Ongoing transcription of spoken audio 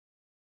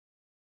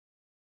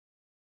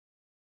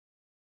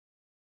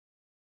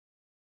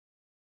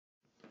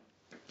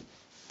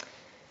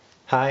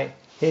Hi,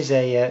 here's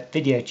a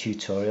video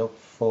tutorial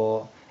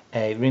for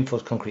a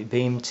reinforced concrete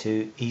beam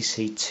to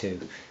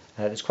EC2.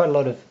 There's quite a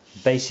lot of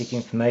basic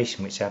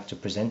information which I have to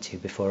present to you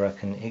before I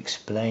can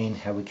explain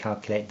how we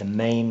calculate the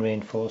main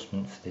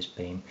reinforcement for this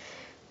beam.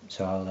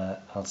 So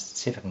I'll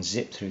see if I can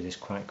zip through this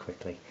quite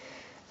quickly.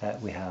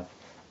 We have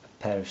a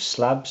pair of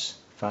slabs,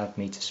 5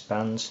 metre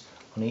spans,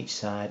 on each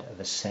side of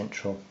a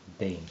central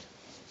beam.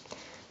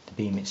 The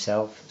beam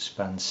itself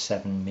spans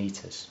 7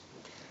 metres.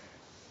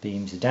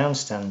 Beam's a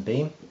downstand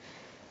beam,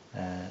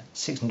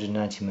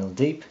 690mm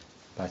deep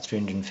by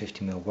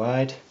 350mm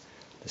wide.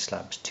 The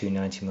slab's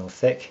 290mm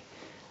thick.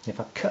 And if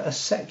I cut a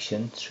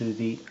section through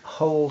the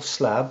whole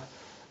slab,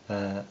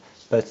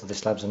 both of the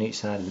slabs on each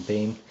side of the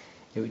beam,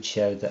 it would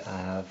show that I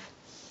have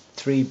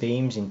 3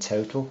 beams in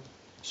total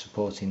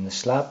supporting the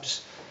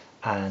slabs,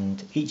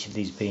 and each of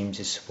these beams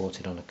is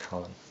supported on a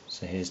column.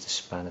 So here's the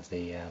span of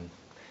the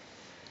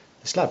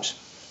slabs.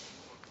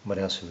 What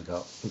else have we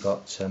got? We've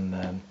got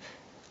some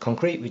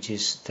concrete, which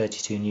is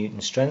 32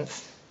 Newton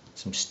strength,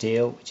 some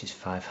steel, which is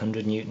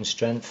 500 Newton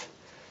strength,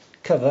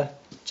 cover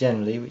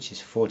generally, which is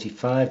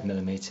 45mm.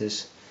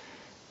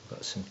 We've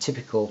got some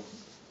typical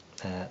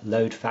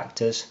load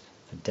factors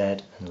for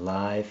dead and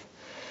live.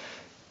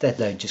 Dead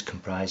load just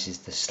comprises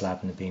the slab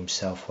and the beam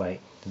self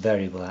weight. The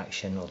variable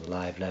action, or the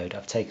live load,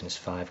 I've taken as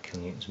 5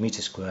 kilonewtons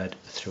meter squared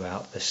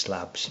throughout the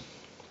slabs.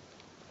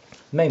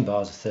 The main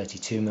bars are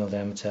 32mm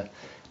diameter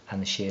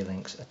and the shear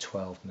links are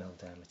 12mm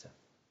diameter.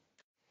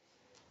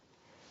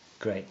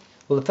 Great.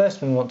 Well, the first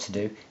thing we want to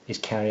do is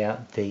carry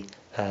out the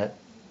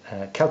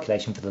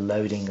calculation for the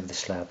loading of the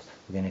slab.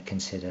 We're going to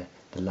consider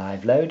the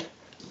live load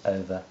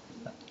over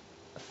a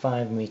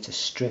 5 metre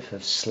strip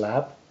of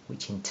slab,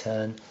 which in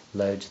turn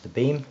loads the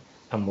beam,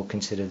 and we'll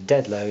consider the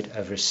dead load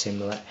over a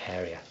similar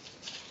area.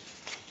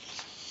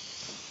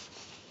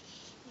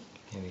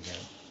 Here we go.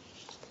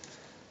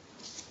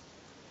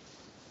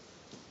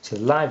 So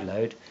the live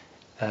load,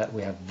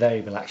 we have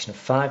variable action of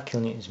 5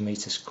 kilonewtons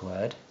meter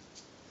squared,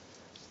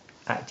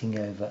 acting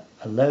over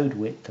a load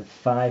width of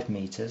 5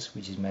 meters,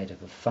 which is made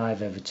up of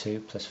 5 over 2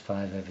 plus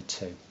 5 over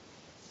 2.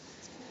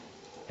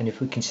 And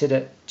if we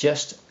consider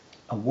just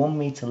a 1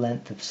 meter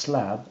length of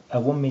slab, a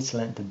 1 meter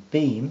length of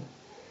beam,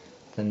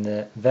 then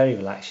the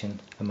variable action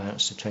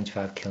amounts to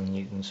 25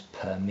 kilonewtons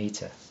per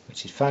meter,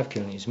 which is 5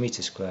 kilonewtons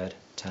meter squared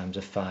times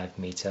a 5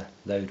 meter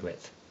load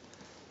width.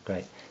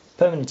 Great.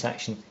 Permanent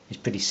action is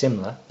pretty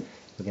similar.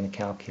 We're going to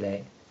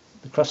calculate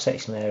the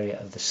cross-sectional area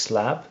of the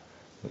slab,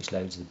 which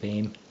loads the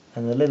beam,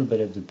 and a little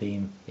bit of the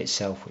beam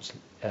itself, which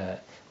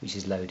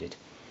is loaded,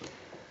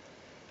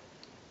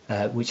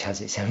 which has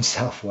its own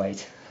self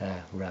weight.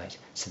 Right.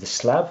 So the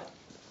slab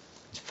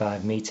is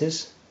 5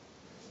 meters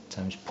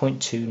times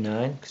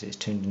 0.29, because it's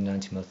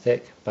 290mm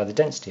thick, by the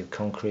density of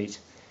concrete,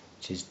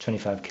 which is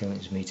 25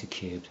 kilonewtons meter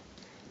cubed.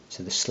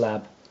 So the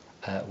slab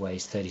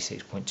weighs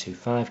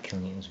 36.25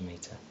 kilonewtons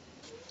meter.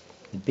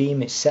 The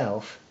beam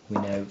itself, we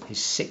know, is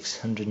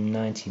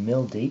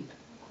 690mm deep,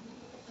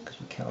 because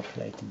we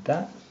calculated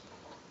that.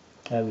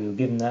 We were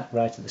given that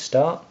right at the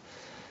start.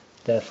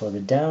 Therefore the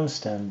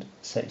downstand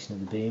section of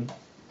the beam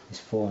is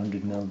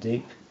 400mm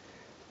deep,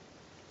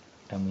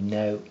 and we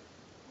know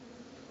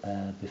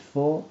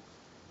before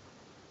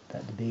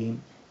that the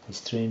beam is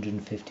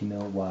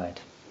 350mm wide.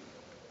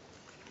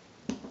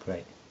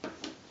 Great.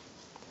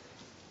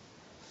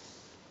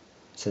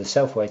 So the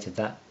self weight of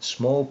that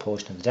small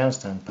portion of the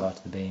downstand part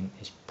of the beam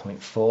is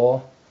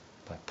 0.4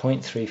 by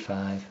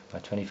 0.35 by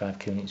 25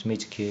 kilonewtons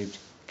meter cubed,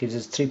 gives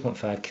us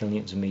 3.5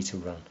 kilonewtons a meter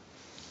run.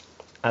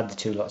 Add the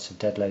two lots of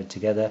dead load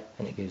together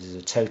and it gives us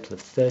a total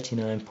of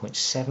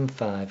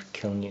 39.75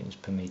 kilonewtons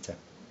per meter.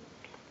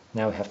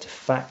 Now we have to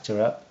factor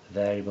up the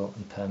variable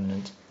and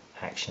permanent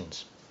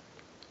actions.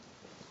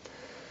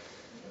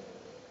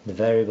 The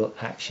variable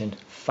action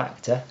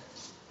factor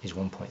is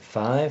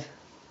 1.5,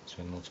 so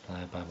we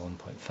multiply by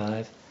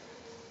 1.5.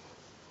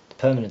 The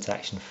permanent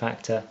action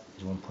factor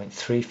is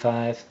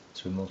 1.35,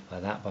 so we multiply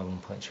that by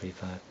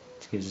 1.35.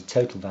 It gives a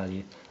total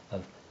value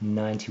of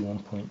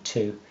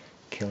 91.2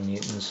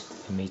 kilonewtons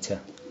per meter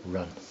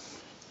run.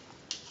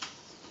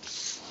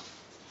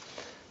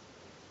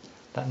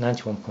 That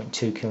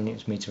 91.2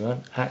 kilonewtons per meter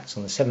run acts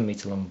on the 7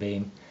 meter long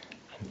beam,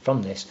 and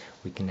from this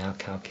we can now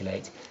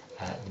calculate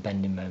the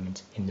bending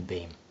moment in the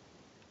beam.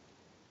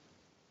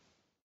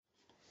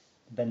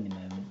 The bending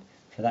moment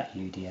for that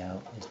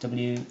UDL is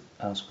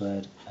WL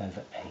squared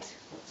over 8,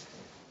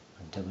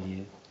 and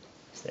W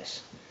is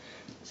this.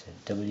 So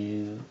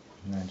W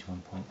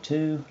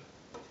 91.2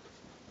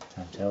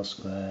 times L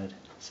squared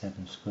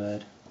 7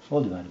 squared,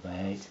 all divided by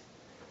 8.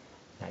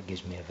 That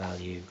gives me a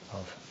value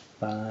of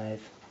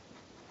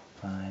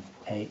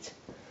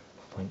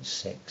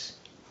 558.6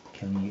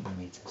 kilonewton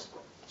meters.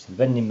 So the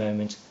bending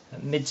moment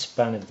at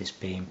mid-span of this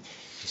beam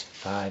is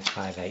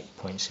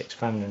 558.6,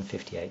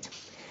 558.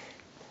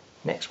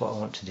 Next, what I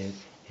want to do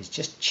is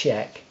just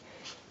check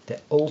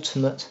the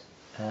ultimate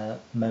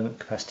moment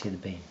capacity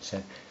of the beam.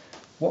 So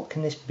what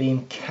can this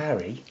beam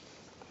carry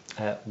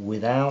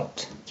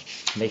without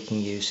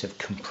making use of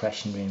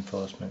compression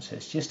reinforcement. So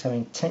it's just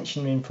having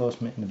tension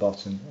reinforcement in the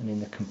bottom, and in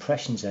the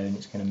compression zone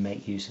it's going to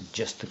make use of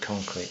just the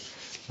concrete.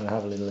 I'll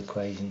have a little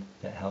equation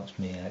that helps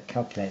me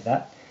calculate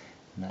that,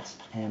 and that's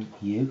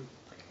mu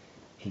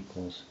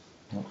equals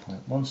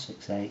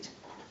 0.168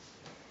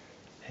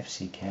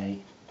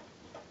 FCK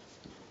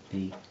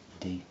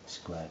BD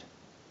squared.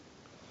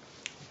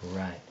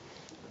 Right,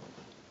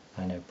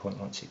 I know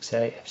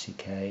 0.168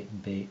 FCK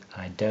B,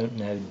 I don't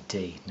know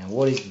D. Now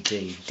what is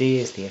D? D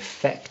is the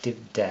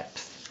effective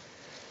depth,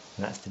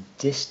 and that's the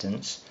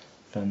distance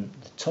from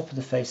the top of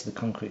the face of the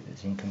concrete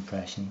that's in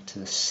compression to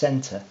the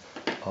centre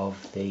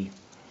of the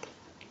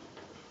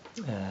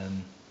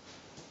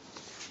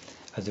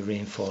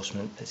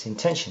reinforcement that's in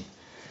tension.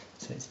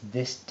 So it's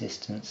this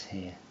distance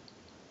here,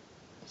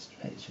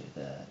 straight through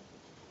there.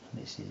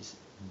 This is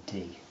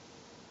D.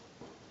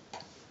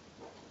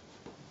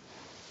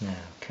 Now,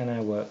 can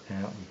I work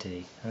out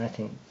D? I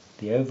think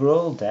the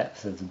overall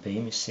depth of the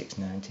beam is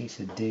 690,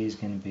 so D is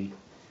going to be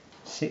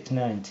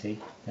 690.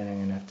 Then I'm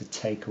going to have to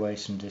take away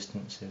some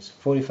distances.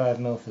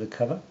 45mm for the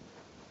cover,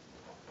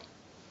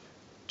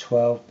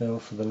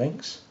 12mm for the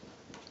links,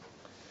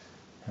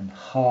 and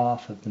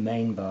half of the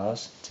main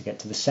bars to get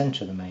to the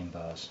centre of the main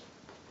bars.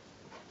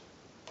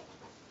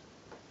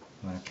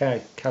 When I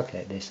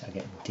calculate this, I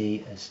get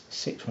D as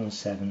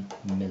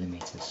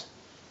 617mm.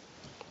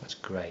 That's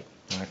great.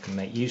 And I can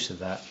make use of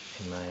that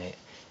in my,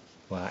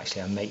 well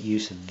actually I make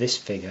use of this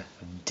figure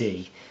of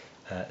D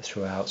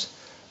throughout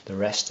the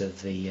rest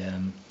of the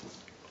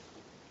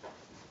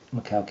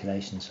my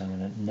calculations. So I'm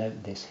going to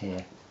note this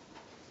here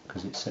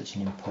because it's such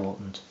an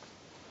important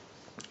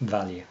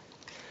value.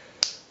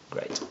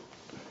 Great.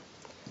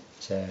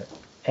 So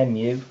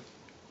mu,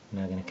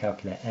 now I'm going to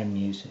calculate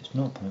mu, so it's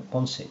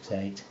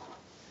 0.168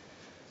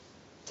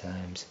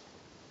 times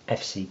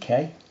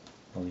FCK,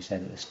 well we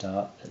said at the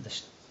start that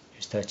this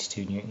is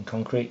 32 Newton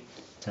concrete,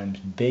 times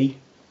B,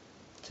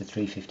 it's a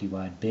 350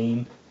 wide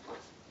beam,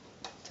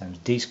 times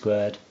D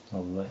squared,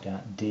 well we worked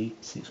out D,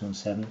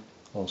 617,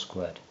 all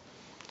squared.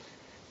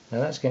 Now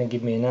that's going to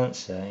give me an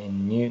answer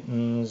in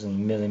newtons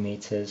and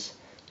millimetres.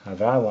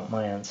 However, I want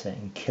my answer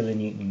in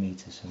kilonewton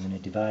meters, so I'm going to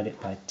divide it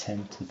by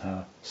 10 to the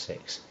power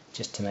 6,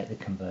 just to make the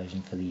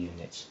conversion for the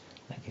units.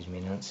 That gives me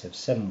an answer of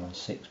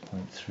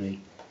 716.3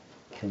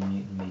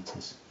 kilonewton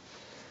meters.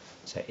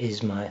 So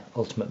is my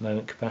ultimate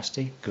moment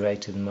capacity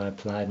greater than my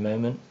applied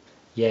moment?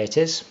 Yeah, it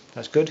is.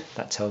 That's good.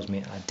 That tells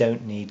me I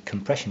don't need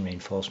compression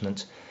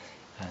reinforcement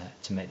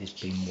to make this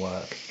beam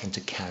work and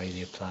to carry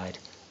the applied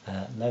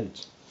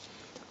loads.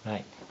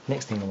 Right,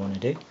 next thing I want to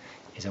do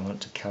is I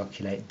want to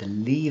calculate the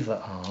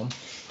lever arm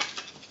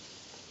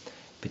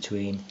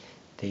between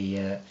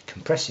the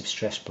compressive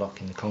stress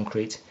block in the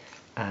concrete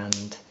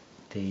and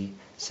the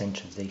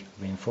centre of the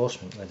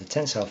reinforcement where the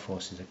tensile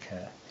forces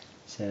occur.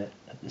 So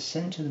at the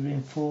centre of the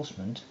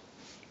reinforcement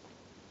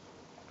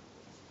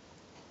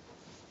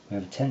we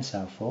have a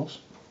tensile force,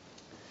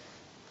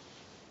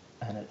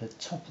 and at the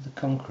top of the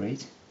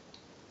concrete,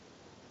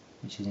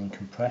 which is in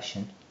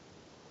compression,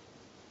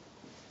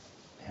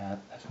 we have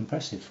a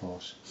compressive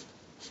force.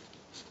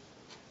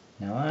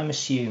 Now I'm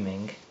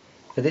assuming,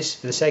 for the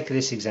sake of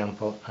this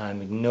example,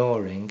 I'm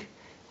ignoring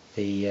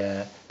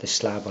the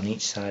slab on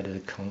each side of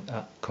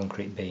the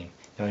concrete beam.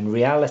 Now in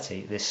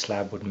reality this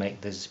slab would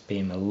make this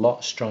beam a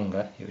lot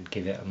stronger, it would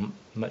give it a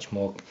much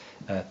more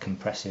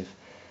compressive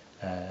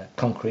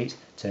concrete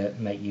to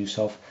make use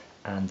of,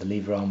 and the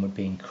lever arm would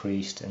be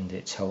increased and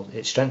its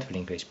strength would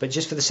increase. But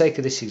just for the sake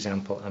of this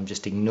example, I'm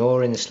just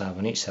ignoring the slab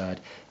on each side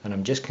and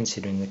I'm just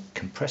considering the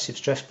compressive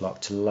stress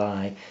block to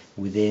lie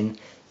within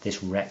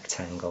this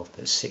rectangle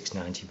that's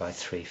 690 by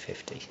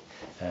 350.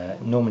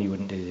 Normally you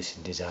wouldn't do this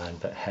in design,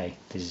 but hey,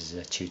 this is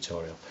a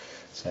tutorial.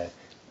 So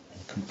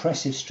the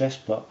compressive stress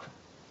block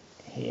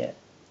here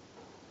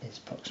is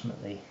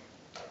approximately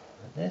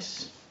like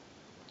this.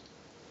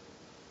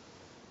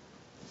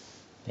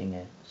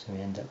 Bingo. So we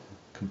end up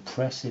with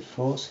compressive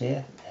force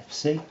here,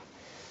 Fc,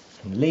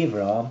 and the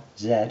lever arm,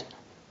 Z,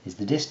 is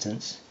the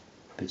distance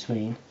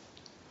between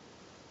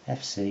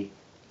Fc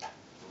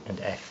and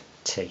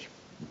Ft.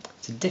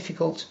 It's a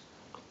difficult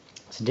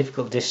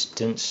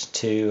distance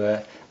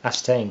to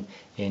ascertain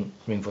in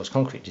reinforced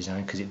concrete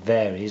design because it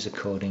varies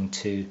according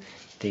to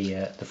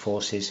the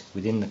forces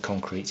within the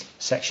concrete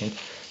section.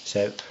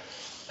 So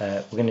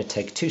we're going to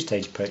take a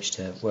two-stage approach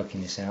to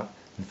working this out.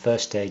 And the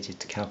first stage is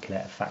to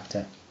calculate a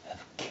factor of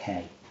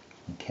K.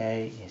 And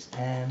K is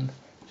m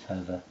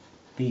over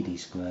BD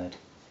squared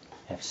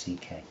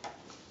FCK.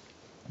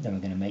 Then we're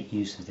going to make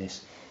use of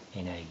this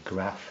in a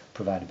graph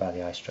provided by the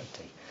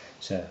IStructE.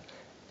 So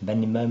the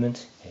bending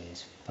moment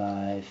is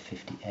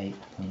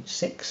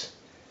 558.6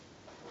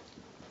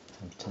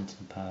 times 10 to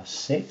the power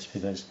 6,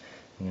 because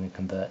I'm going to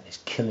convert this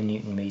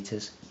kilonewton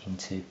meters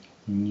into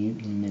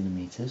newton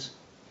millimeters,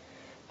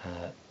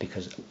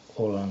 because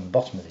all along the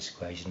bottom of this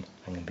equation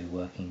I'm going to be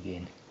working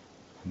in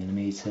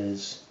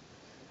millimeters,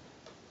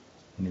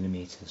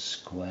 millimeters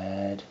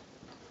squared,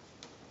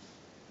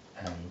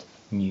 and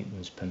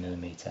newtons per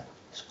millimeter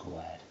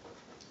squared.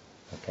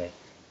 Okay,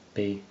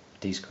 B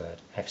d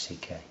squared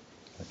FCK.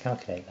 If I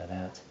calculate that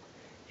out,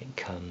 it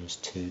comes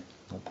to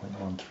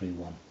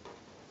 0.131.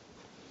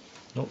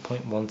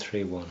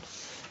 0.131.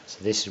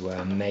 So this is where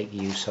I make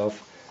use of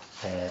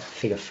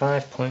figure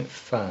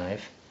 5.5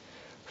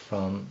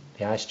 from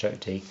the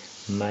IStructE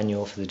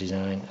manual for the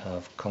design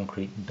of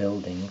concrete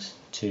buildings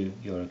to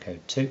Eurocode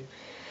 2.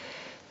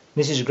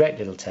 This is a great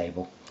little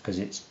table because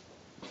it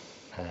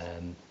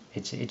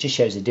just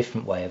shows a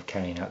different way of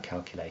carrying out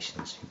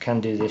calculations. You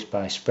can do this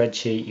by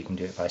spreadsheet, you can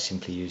do it by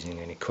simply using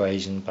an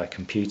equation by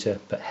computer,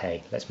 but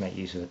hey, let's make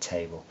use of a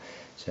table.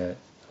 So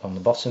on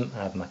the bottom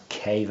I have my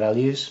K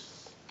values.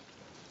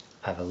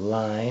 I have a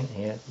line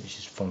here which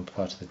is from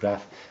part of the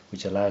graph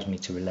which allows me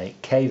to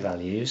relate K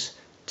values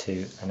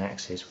to an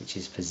axis which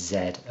is for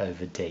Z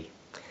over D.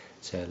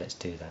 So let's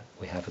do that.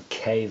 We have a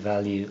K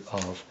value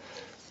of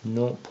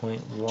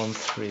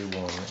 0.131.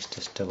 Let's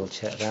just double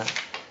check that.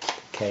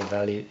 K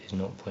value is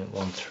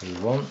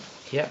 0.131.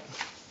 Yep.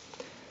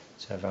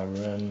 So if I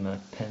run my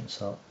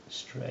pencil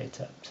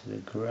straight up to the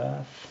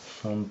graph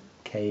from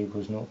K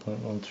equals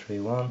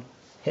 0.131,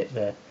 hit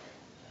the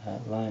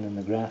line on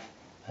the graph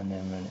and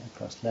then run it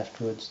across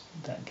leftwards,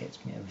 that gets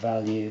me a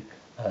value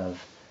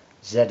of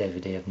Z over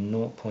D of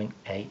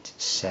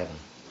 0.87.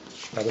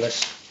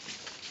 Fabulous.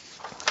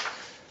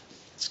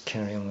 Let's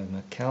carry on with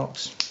my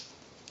calcs.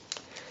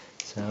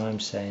 So I'm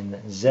saying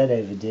that Z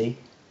over D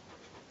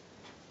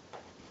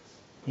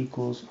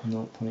equals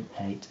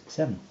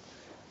 0.87.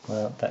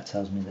 Well, that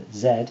tells me that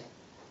Z,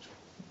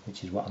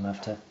 which is what I'm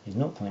after, is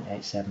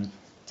 0.87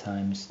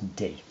 times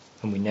D.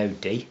 And we know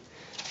D,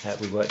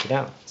 we worked it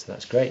out, so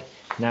that's great.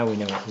 Now we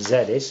know what Z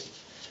is,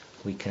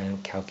 we can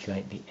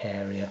calculate the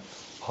area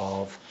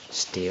of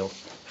steel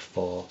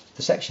for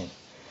the section.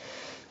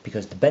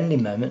 Because the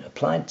bending moment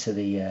applied to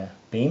the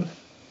beam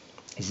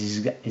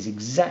is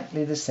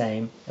exactly the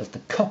same as the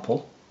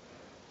couple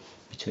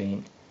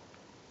between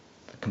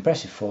the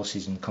compressive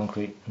forces in the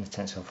concrete and the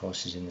tensile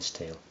forces in the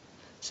steel.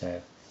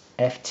 So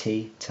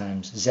Ft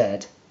times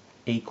Z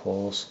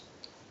equals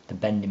the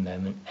bending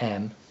moment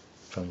M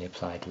from the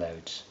applied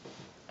loads.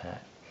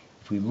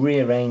 If we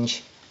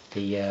rearrange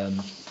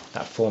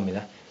that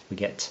formula, we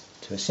get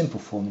to a simple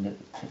formula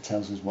that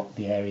tells us what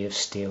the area of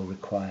steel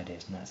required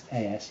is, and that's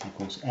AS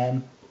equals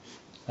M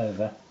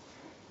over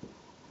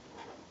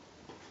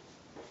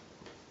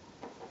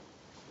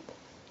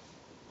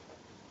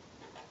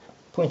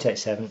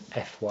 .87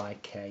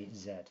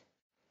 FYKZ.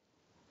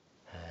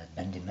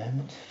 Bending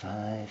moment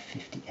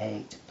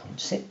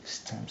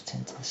 558.6 times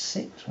 10 to the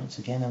 6. Once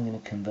again I'm going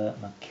to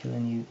convert my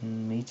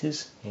kilonewton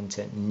meters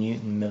into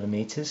newton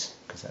millimeters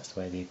because that's the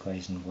way the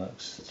equation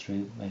works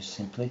through most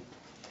simply.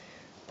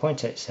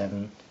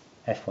 0.87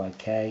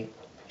 FYK,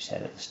 we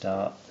said at the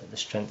start that the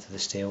strength of the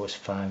steel was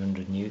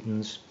 500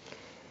 newtons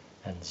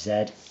and Z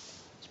is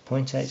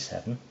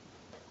 0.87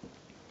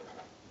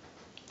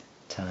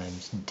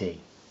 times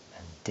D,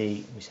 and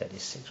D we said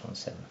is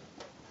 617.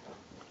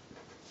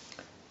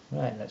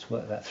 Right, let's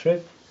work that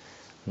through,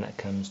 and that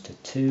comes to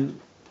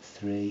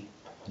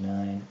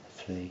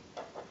 2393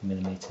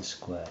 millimeters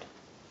squared.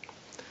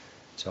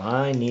 So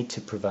I need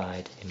to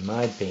provide in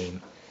my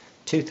beam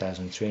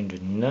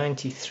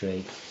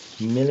 2393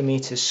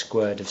 millimeters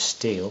squared of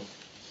steel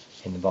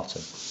in the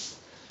bottom.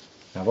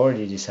 Now I've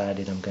already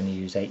decided I'm going to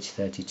use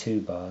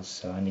H32 bars,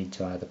 so I need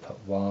to either put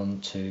 1,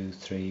 2,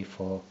 3,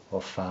 4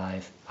 or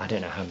 5, I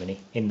don't know how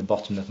many, in the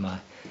bottom of my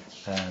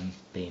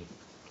beam.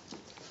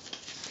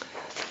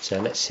 So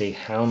let's see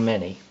how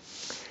many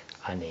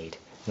I need,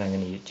 and I'm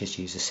going to just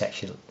use the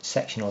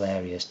sectional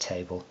areas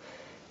table.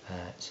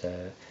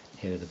 So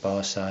here are the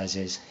bar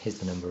sizes, here's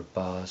the number of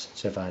bars.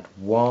 So if I had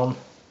one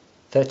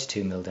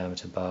 32 mil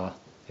diameter bar,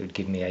 it would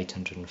give me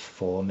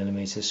 804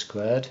 millimeters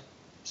squared.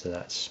 So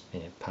that's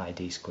pi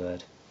d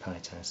squared, pi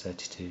times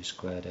 32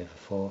 squared over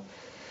 4.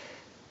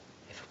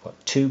 If I've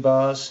got 2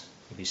 bars, it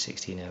would be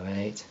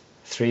 1608.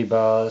 3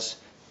 bars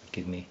would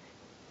give me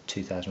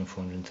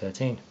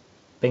 2413.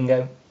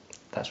 Bingo!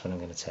 That's what I'm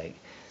going to take.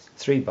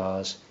 3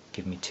 bars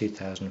give me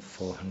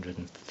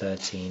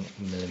 2413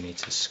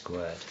 millimeters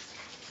squared.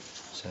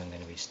 So I'm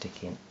going to be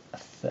sticking a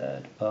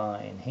 3rd bar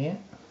in here.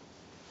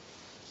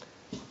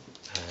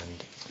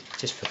 And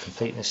just for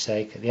completeness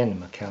sake, at the end of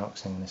my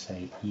calcs, I'm going to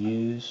say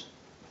use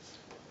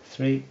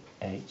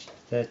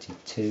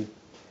 3H32,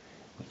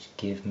 which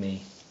give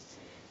me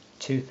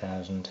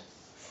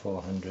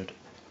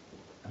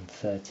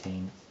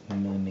 2413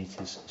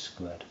 millimeters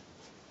squared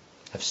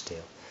of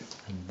steel.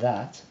 And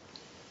that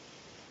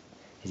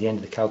is the end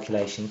of the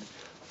calculation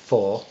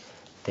for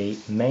the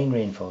main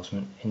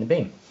reinforcement in the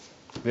beam.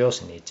 We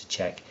also need to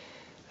check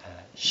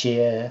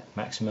shear,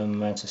 maximum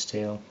amount of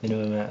steel,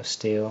 minimum amount of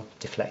steel,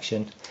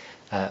 deflection,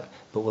 but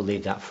we'll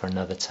leave that for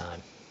another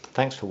time.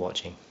 Thanks for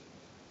watching.